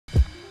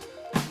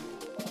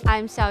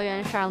I'm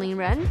Xiaoyuan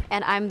Ren,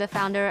 and I'm the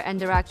founder and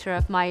director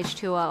of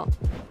MyH2O.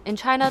 In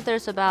China,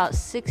 there's about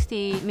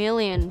 60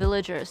 million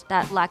villagers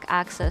that lack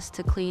access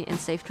to clean and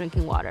safe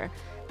drinking water,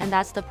 and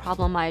that's the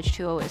problem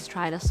MyH2O is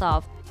trying to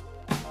solve.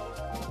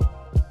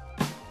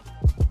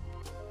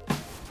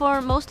 For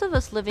most of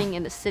us living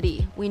in the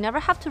city, we never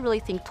have to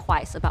really think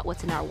twice about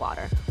what's in our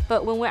water.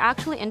 But when we're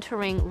actually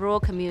entering rural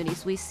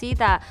communities, we see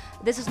that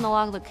this is no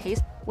longer the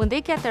case. When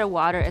they get their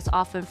water, it's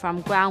often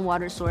from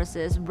groundwater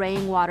sources,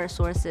 rainwater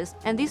sources,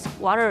 and these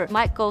water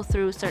might go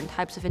through certain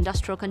types of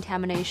industrial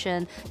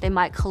contamination. They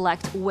might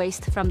collect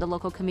waste from the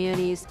local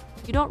communities.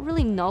 You don't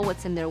really know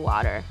what's in their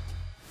water.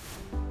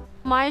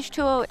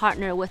 MyH2O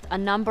partner with a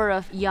number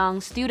of young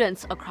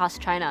students across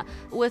China.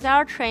 With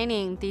our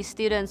training, these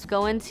students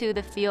go into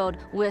the field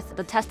with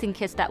the testing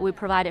kits that we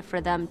provided for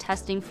them,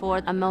 testing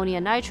for ammonia,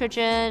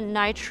 nitrogen,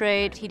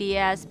 nitrate,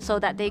 TDS, so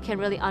that they can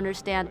really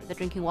understand the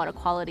drinking water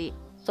quality.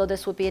 So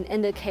this would be an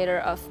indicator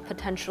of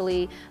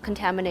potentially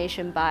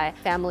contamination by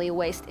family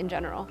waste in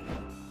general.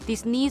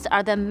 These needs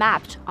are then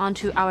mapped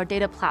onto our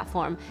data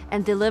platform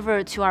and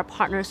delivered to our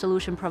partner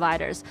solution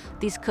providers.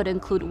 These could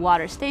include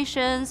water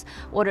stations,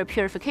 water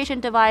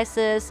purification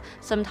devices,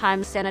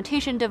 sometimes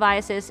sanitation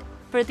devices.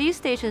 For these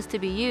stations to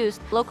be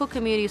used, local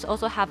communities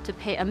also have to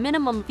pay a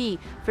minimum fee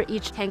for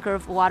each tanker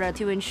of water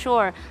to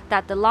ensure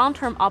that the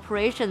long-term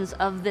operations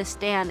of this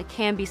stand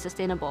can be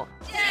sustainable.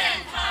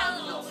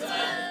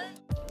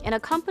 In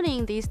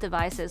accompanying these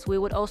devices, we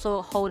would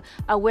also hold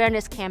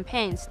awareness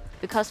campaigns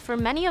because for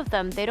many of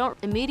them, they don't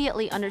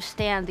immediately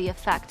understand the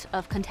effect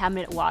of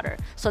contaminated water.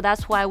 So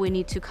that's why we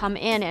need to come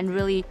in and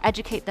really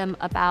educate them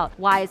about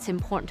why it's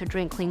important to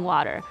drink clean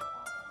water.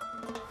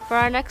 For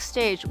our next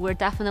stage, we're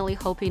definitely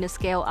hoping to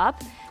scale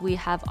up. We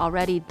have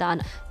already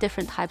done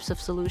different types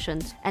of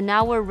solutions, and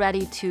now we're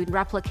ready to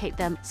replicate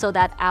them so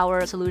that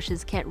our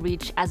solutions can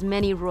reach as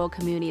many rural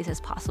communities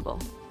as possible.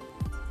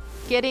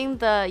 Getting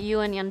the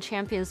UN Young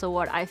Champions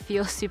Award, I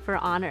feel super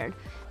honored.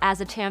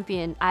 As a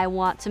champion, I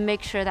want to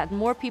make sure that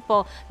more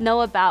people know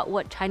about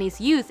what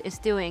Chinese youth is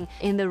doing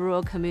in the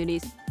rural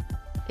communities.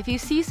 If you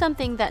see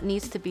something that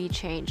needs to be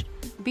changed,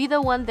 be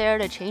the one there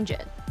to change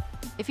it.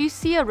 If you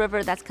see a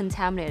river that's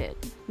contaminated,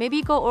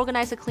 maybe go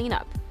organize a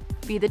cleanup.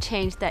 Be the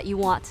change that you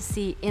want to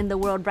see in the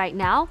world right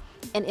now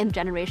and in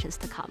generations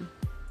to come.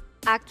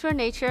 Act for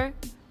nature,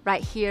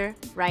 right here,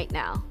 right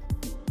now.